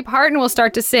Dolly Parton will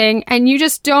start to sing and you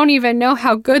just don't even know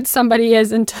how good somebody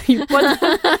is until you put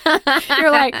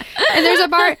you're like, and there's a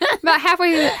part about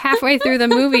halfway through the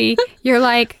movie, you're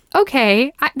like,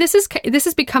 okay, this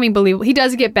is becoming believable. He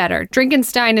does get better.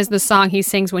 Drinkenstein is the song he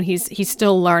sings when he's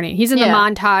still learning. He's in the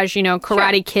montage,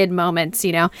 Karate Kid moments,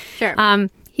 Sure.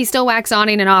 He's still wax on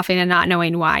and off and not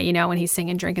knowing why, when he's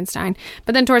singing Drinkenstein.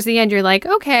 But then towards the end, you're like,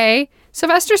 okay,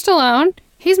 Sylvester Stallone,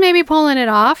 he's maybe pulling it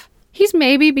off. He's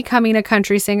maybe becoming a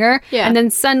country singer. Yeah. And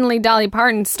then suddenly Dolly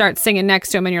Parton starts singing next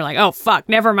to him and you're like, oh, fuck,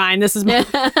 never mind. This is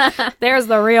there's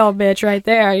the real bitch right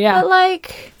there. Yeah.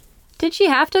 But did she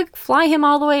have to fly him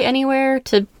all the way anywhere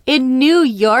in New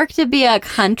York to be a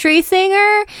country singer?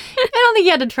 I don't think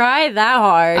you had to try that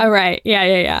hard. All right.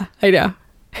 Yeah. I know.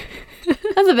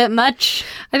 That's a bit much.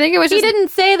 I think it was He just...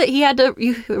 didn't say that he had to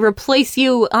replace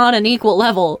you on an equal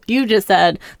level. You just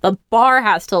said the bar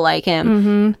has to like him.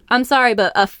 Mm-hmm. I'm sorry,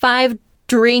 but a 5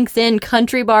 drinks in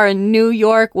country bar in New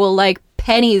York will like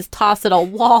pennies toss at a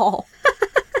wall.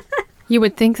 You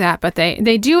would think that, but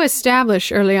they do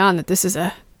establish early on that it's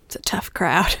a tough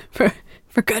crowd for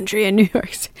country in New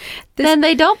York. Then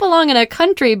they don't belong in a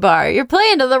country bar. You're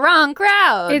playing to the wrong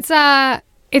crowd.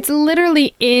 It's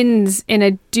literally ends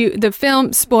in the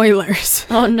film, spoilers.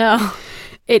 Oh no.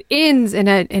 It ends in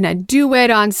a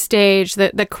duet on stage.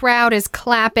 The crowd is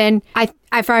clapping.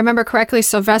 If I remember correctly,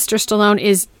 Sylvester Stallone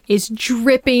is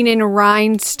dripping in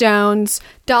rhinestones.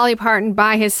 Dolly Parton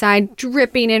by his side,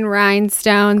 dripping in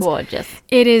rhinestones. Gorgeous.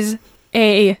 It is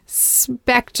a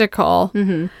spectacle,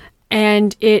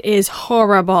 and it is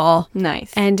horrible.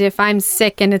 Nice. And if I'm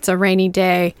sick and it's a rainy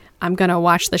day, I'm gonna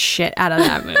watch the shit out of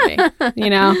that movie. You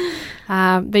know.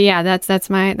 But yeah, that's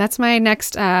my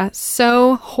next.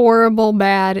 So horrible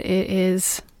bad it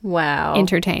is. Wow.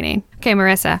 Entertaining. Okay,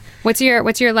 Marissa, what's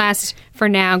your last for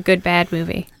now good bad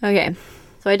movie? Okay.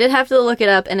 So I did have to look it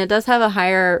up, and it does have a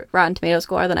higher Rotten Tomato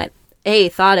score than I A,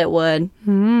 thought it would,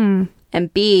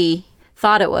 and B,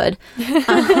 thought it would.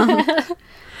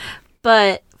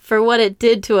 But for what it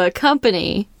did to a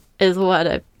company is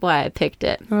why I picked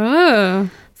it. Oh.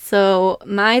 So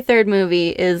my third movie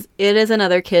is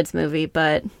another kids movie,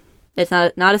 but it's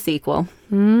not a sequel.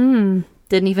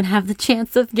 Didn't even have the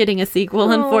chance of getting a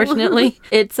sequel, unfortunately.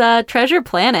 It's Treasure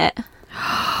Planet.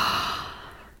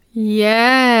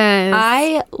 Yes.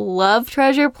 I love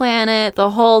Treasure Planet, the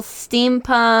whole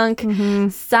steampunk,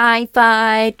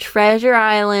 sci-fi, Treasure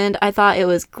Island. I thought it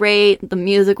was great. The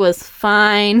music was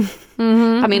fine.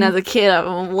 I mean, as a kid,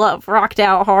 I rocked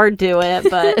out hard to it,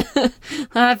 but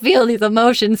I feel these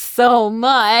emotions so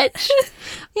much.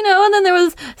 You know, and then there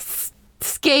was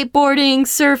skateboarding,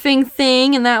 surfing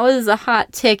thing, and that was a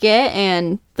hot ticket,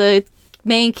 and the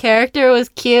main character was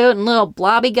cute, and little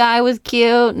blobby guy was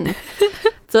cute, and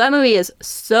so that movie is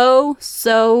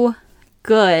so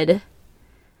good,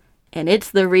 and it's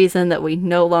the reason that we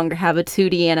no longer have a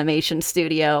 2D animation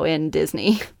studio in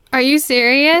Disney. Are you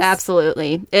serious?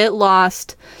 Absolutely. It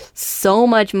lost so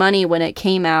much money when it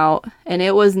came out, and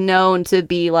it was known to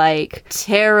be like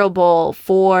terrible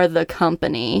for the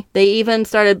company. They even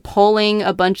started pulling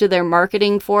a bunch of their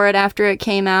marketing for it after it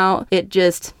came out.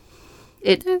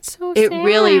 That's so it sad.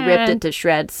 really ripped it to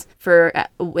shreds for,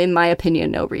 in my opinion,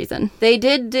 no reason.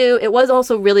 It was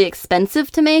also really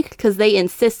expensive to make because they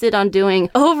insisted on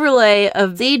doing overlay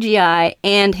of CGI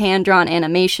and hand-drawn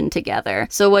animation together.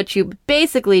 So what you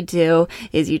basically do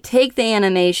is you take the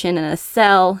animation in a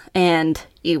cell and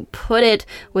you put it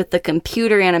with the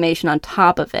computer animation on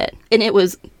top of it. And it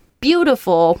was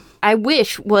beautiful. I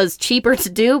wish was cheaper to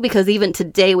do because even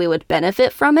today we would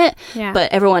benefit from it. Yeah.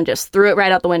 But everyone just threw it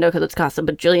right out the window because it's cost $1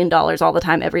 bajillion all the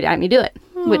time every time you do it,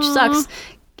 which sucks.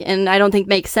 And I don't think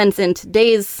makes sense in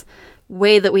today's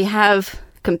way that we have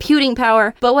computing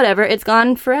power. But whatever, it's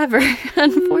gone forever,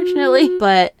 unfortunately.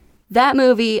 But that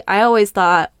movie, I always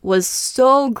thought was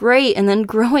so great. And then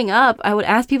growing up, I would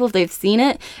ask people if they've seen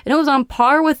it, and it was on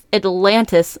par with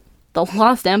Atlantis, The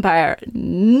Lost Empire.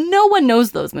 No one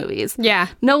knows those movies. Yeah.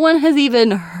 No one has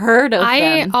even heard of them.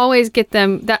 I always get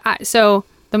them. So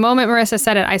the moment Marissa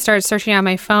said it, I started searching on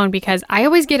my phone because I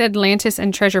always get Atlantis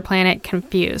and Treasure Planet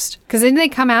confused. Because didn't they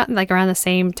come out like around the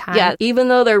same time? Yeah, even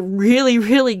though they're really,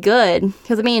 really good.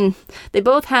 Because, I mean, they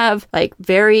both have like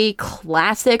very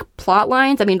classic plot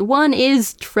lines. I mean, one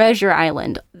is Treasure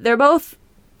Island. They're both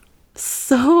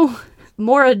so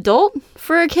more adult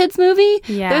for a kids movie.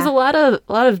 Yeah. There's a lot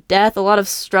of death, a lot of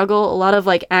struggle, a lot of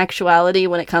like actuality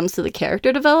when it comes to the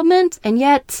character development, and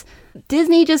yet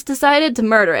Disney just decided to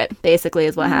murder it, basically,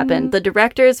 is what happened. The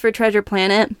directors for Treasure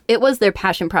Planet, it was their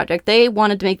passion project. They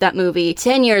wanted to make that movie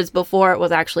 10 years before it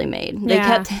was actually made. They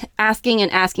kept asking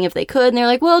and asking if they could, and they're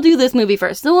like, well, do this movie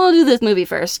first. No, we'll do this movie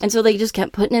first. And so they just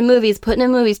kept putting in movies,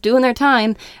 doing their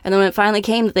time. And then when it finally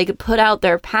came that they could put out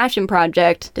their passion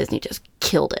project, Disney just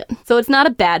killed it. So it's not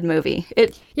a bad movie.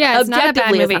 It's not a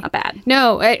bad movie. It's not bad.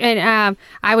 No, and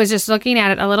I was just looking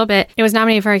at it a little bit. It was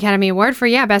nominated for Academy Award for,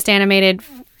 Best Animated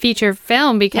Feature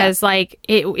Film because, like,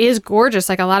 it is gorgeous.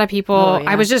 Like, a lot of people,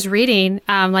 I was just reading,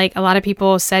 like, a lot of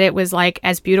people said it was, like,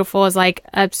 as beautiful as, like,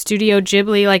 a Studio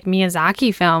Ghibli, like,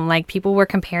 Miyazaki film. Like, people were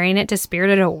comparing it to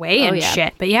Spirited Away and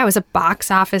shit. But, it was a box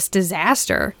office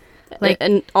disaster. Like,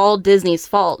 and all Disney's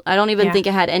fault. I don't even think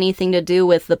it had anything to do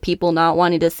with the people not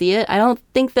wanting to see it. I don't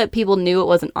think that people knew it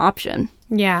was an option.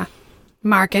 Yeah.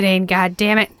 Marketing, god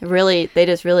damn it. Really, they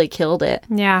just really killed it.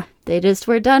 Yeah. They just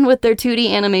were done with their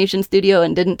 2D animation studio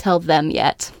and didn't tell them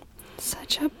yet.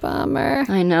 Such a bummer.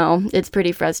 I know. It's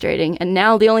pretty frustrating. And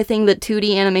now the only thing that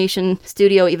 2D Animation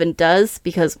Studio even does,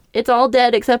 because it's all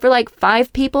dead except for like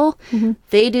 5 people,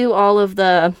 they do all of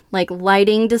the like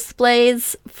lighting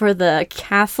displays for the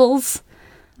castles.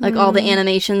 Like all the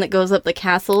animation that goes up the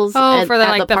castles Oh, for the at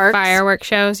like the parks. firework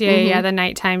shows. Yeah, the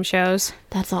nighttime shows.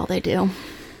 That's all they do.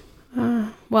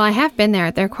 Well, I have been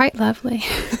there. They're quite lovely.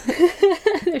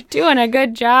 They're doing a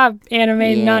good job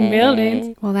animating on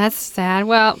buildings. Well, that's sad.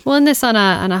 Well, we'll end this on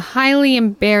a highly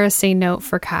embarrassing note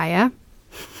for Kaya.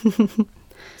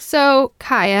 So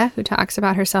Kaya, who talks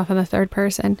about herself in the third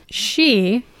person,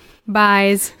 she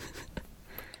buys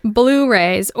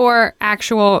Blu-rays or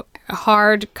actual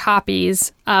hard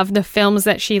copies of the films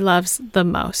that she loves the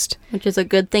most. Which is a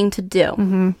good thing to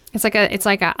do. It's like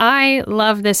a I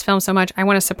love this film so much. I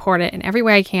want to support it in every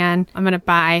way I can. I'm going to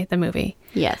buy the movie.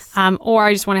 Yes. Or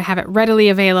I just want to have it readily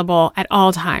available at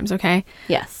all times, okay?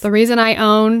 Yes. The reason I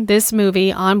own this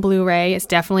movie on Blu-ray is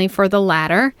definitely for the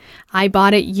latter. I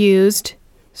bought it used,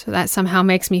 so that somehow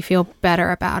makes me feel better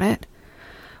about it.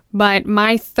 But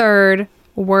my third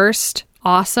worst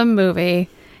awesome movie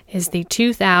is the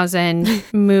 2000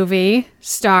 movie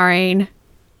starring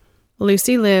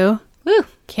Lucy Liu, Woo.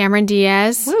 Cameron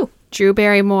Diaz, Woo. Drew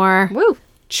Barrymore, Woo.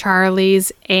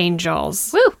 Charlie's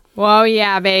Angels. Woo. Whoa,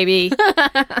 yeah, baby.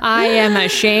 I am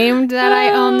ashamed that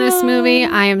I own this movie.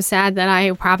 I am sad that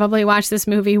I probably watch this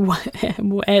movie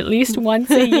at least once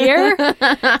a year.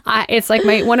 It's like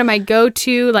one of my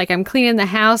go-to, like I'm cleaning the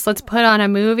house, let's put on a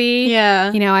movie.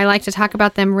 Yeah. You know, I like to talk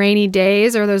about them rainy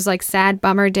days or those like sad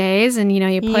bummer days. And, you know,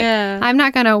 you put, Yeah. I'm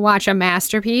not going to watch a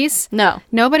masterpiece. No.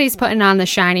 Nobody's putting on The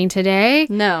Shining today.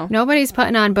 No. Nobody's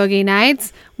putting on Boogie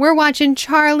Nights. We're watching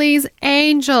Charlie's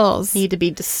Angels. Need to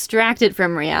be distracted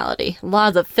from reality.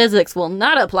 Laws of physics will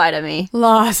not apply to me.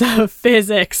 Laws of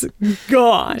physics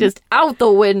gone. Just out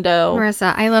the window.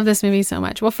 Marissa, I love this movie so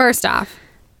much. Well, first off,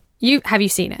 have you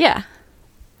seen it? Yeah.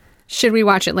 Should we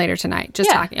watch it later tonight?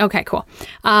 Just Yeah. talking. Okay, cool.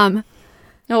 Oh,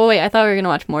 wait. I thought we were going to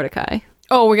watch Mordecai.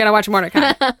 Oh, we're gonna watch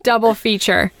Mordecai. Double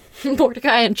feature.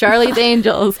 Mordecai and Charlie's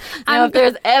Angels. Now, if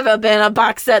there's ever been a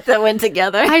box set that went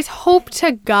together. I hope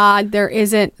to God there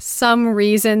isn't some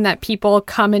reason that people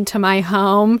come into my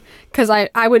home because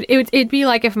it'd be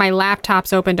like if my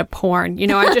laptop's open to porn. You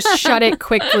know, I just shut it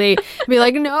quickly. Be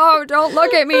like, no, don't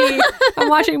look at me. I'm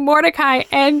watching Mordecai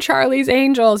and Charlie's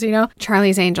Angels. You know,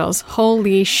 Charlie's Angels.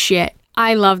 Holy shit.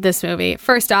 I love this movie.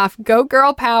 First off, go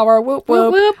girl power. Whoop,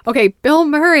 whoop. Whoop, whoop. Okay, Bill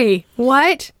Murray.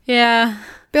 What? Yeah.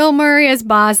 Bill Murray as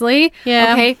Bosley.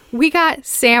 Yeah. Okay, we got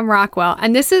Sam Rockwell.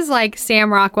 And this is like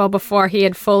Sam Rockwell before he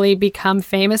had fully become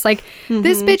famous. Like,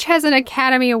 this bitch has an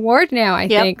Academy Award now, I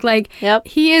think. Like, Yep.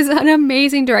 he is an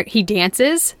amazing director. He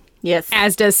dances, Yes.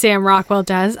 as does Sam Rockwell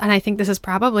does. And I think this is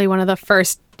probably one of the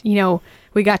first, you know,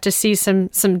 we got to see some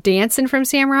dancing from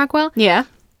Sam Rockwell. Yeah.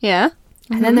 Yeah.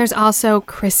 And then there's also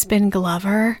Crispin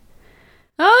Glover,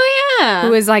 Oh, yeah.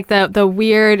 who is like the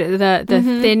weird, the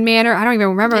thin man, or I don't even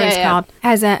remember what Yeah, it's yeah. called,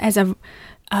 as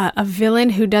a villain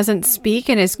who doesn't speak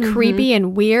and is creepy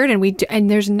and weird. And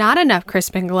there's not enough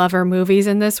Crispin Glover movies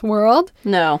in this world.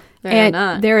 No, there are And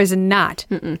not. there is not.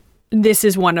 This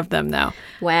is one of them, though.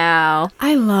 Wow.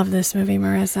 I love this movie,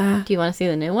 Marissa. Do you want to see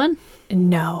the new one?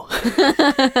 No.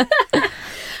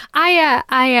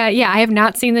 I have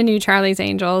not seen the new Charlie's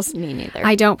Angels. Me neither.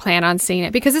 I don't plan on seeing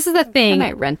it because this is the I thing.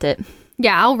 might rent it.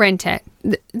 Yeah, I'll rent it.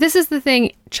 This is the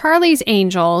thing. Charlie's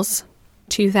Angels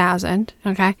 2000,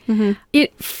 okay?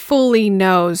 It fully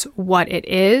knows what it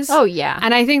is. Oh, yeah.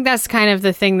 And I think that's kind of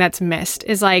the thing that's missed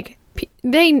is like,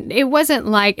 it wasn't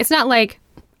like, it's not like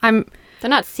They're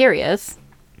not serious.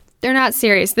 they're not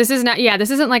serious. This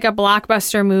isn't like a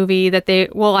blockbuster movie that they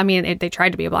tried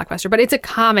to be a blockbuster, but it's a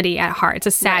comedy at heart. It's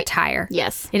a satire.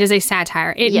 Yes. It is a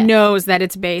satire. It Yes. knows that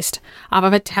it's based off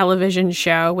of a television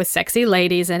show with sexy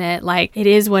ladies in it. Like, it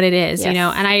is what it is, you Yes.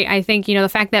 know? And I think, you know, the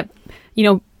fact that, you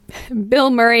know,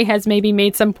 Bill Murray has maybe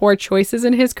made some poor choices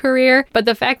in his career, but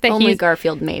the fact that Only he's...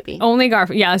 Garfield, maybe. Only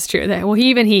Garfield. Yeah, that's true. Well,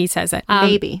 even he says it.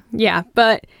 Maybe. Yeah,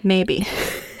 but Maybe.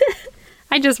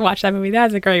 I just watched that movie.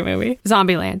 That's a great movie.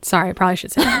 Zombieland. Sorry, I probably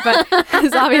should say that. But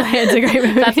Zombieland's a great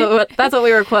movie. That's what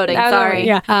we were quoting. Sorry.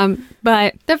 Yeah.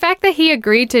 But the fact that he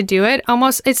agreed to do it,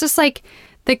 almost, it's just like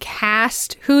the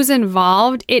cast, who's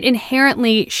involved, it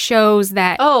inherently shows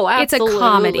that it's a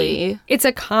comedy. It's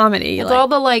a comedy. It's all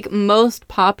the like most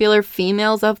popular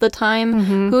females of the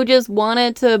time who just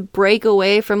wanted to break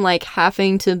away from like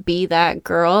having to be that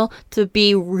girl to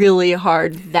be really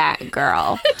hard that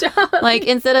girl. Like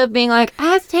instead of being like,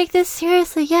 I have to take this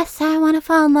seriously. Yes, I want to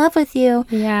fall in love with you.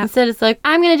 Yeah. Instead it's like,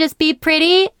 I'm going to just be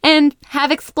pretty and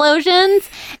have explosions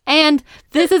and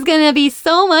this is going to be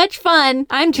so much fun.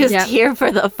 I'm just here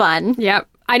for the fun. Yep.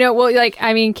 I know. Well, like,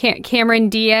 I mean, Cameron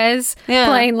Diaz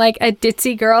playing like a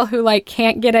ditzy girl who like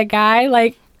can't get a guy.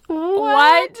 Like,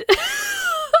 what?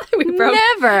 We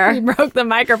broke the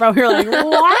microphone. We were like,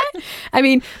 what? I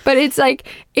mean, but it's like,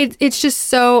 it's just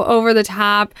so over the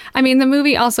top. I mean, the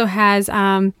movie also has,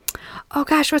 oh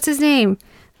gosh, what's his name?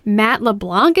 Matt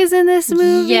LeBlanc is in this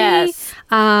movie. Yes.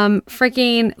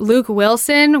 Freaking Luke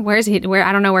Wilson. Where's he?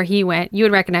 I don't know where he went. You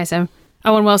would recognize him.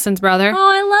 Owen Wilson's brother. Oh,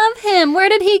 I love him. Where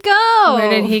did he go?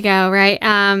 Where did he go? Right.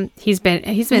 He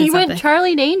went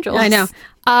Charlie's Angels. I know.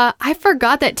 I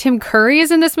forgot that Tim Curry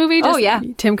is in this movie.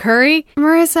 Tim Curry.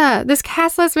 Marissa, this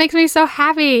cast list makes me so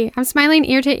happy. I'm smiling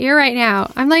ear to ear right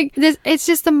now. I'm like, this. It's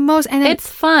just the most. And it's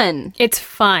fun. It's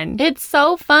fun. It's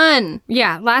so fun.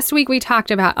 Yeah. Last week we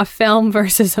talked about a film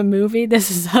versus a movie.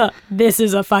 This is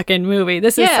a fucking movie.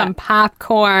 This is some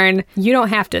popcorn. You don't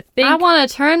have to think. I want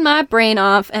to turn my brain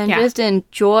off and just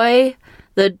enjoy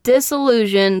the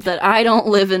disillusion that I don't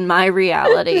live in my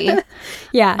reality.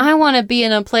 Yeah. I want to be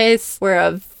in a place where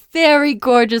a very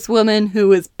gorgeous woman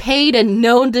who is paid and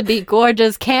known to be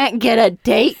gorgeous can't get a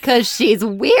date because she's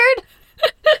weird.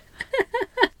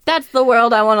 That's the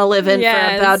world I want to live in for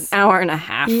about an hour and a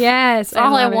half. Yes. That's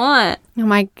all I want. Oh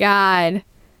my God.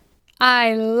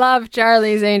 I love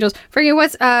Charlie's Angels. Freaking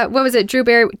what was it? Drew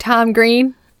Barry, Tom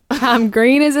Green. Tom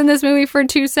Green is in this movie for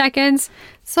 2 seconds.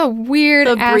 So weird.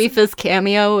 The briefest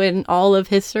cameo in all of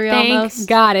history, almost. Thank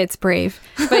God it's brief.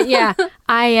 But yeah,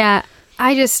 I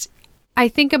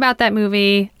think about that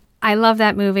movie. I love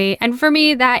that movie. And for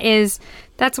me, that's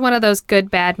one of those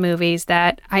good, bad movies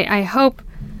that I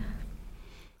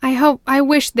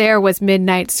wish there was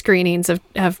midnight screenings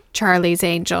of Charlie's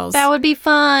Angels. That would be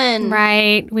fun.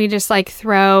 Right? We just like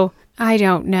throw, I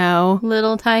don't know.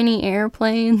 Little tiny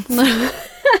airplanes.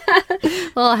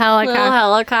 Little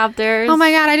helicopters. Oh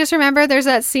my God, I just remember there's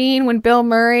that scene when Bill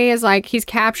Murray is like, he's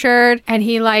captured and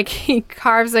he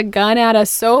carves a gun out of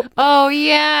soap. Oh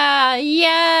yeah,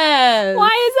 yes. Why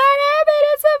is that happening?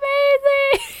 It's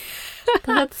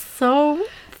amazing. That's so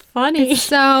funny. It's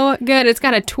so good. It's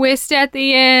got a twist at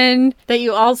the end. That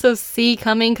you also see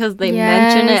coming because they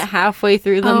mention it halfway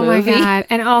through the movie. Oh my God.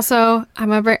 And also,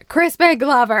 Chris Big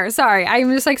Glover. Sorry.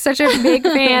 I'm just like such a big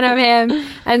fan of him.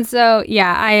 And so,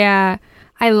 yeah,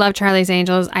 I love Charlie's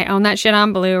Angels. I own that shit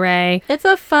on Blu-ray. It's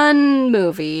a fun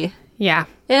movie. Yeah.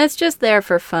 And it's just there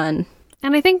for fun.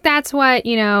 And I think that's what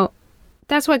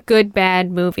good,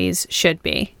 bad movies should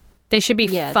be. They should be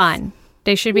fun.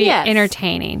 They should be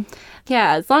entertaining.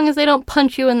 Yeah, as long as they don't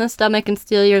punch you in the stomach and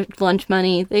steal your lunch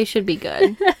money, they should be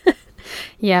good.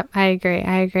 Yep, I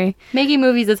agree. Making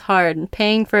movies is hard, and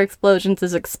paying for explosions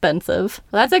is expensive.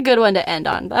 Well, that's a good one to end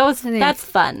on. That's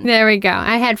fun. There we go.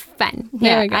 I had fun.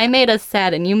 There we go. I made us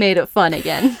sad, and you made it fun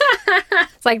again.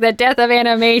 It's like the death of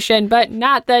animation, but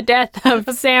not the death of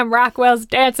Sam Rockwell's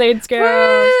dancing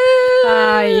skills.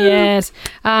 Yes.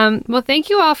 Well, thank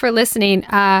you all for listening.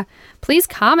 Please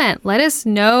comment. Let us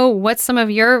know what's some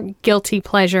of your guilty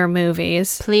pleasure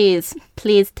movies. Please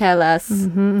tell us.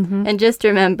 And just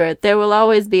remember, there will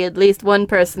always be at least one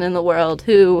person in the world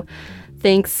who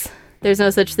thinks there's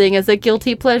no such thing as a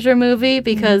guilty pleasure movie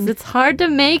because it's hard to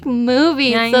make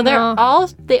movies. So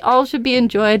they all should be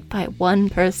enjoyed by one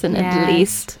person at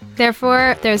least.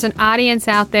 Therefore, there's an audience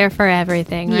out there for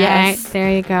everything, right? Yes.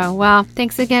 There you go. Well,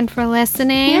 thanks again for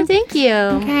listening. Yeah, thank you.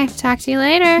 Okay, talk to you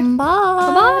later.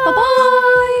 Bye.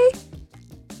 Bye-bye.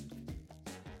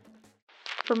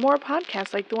 For more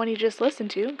podcasts like the one you just listened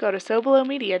to, go to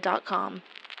SoBelowMedia.com.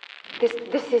 This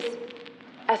is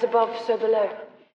As Above, So Below.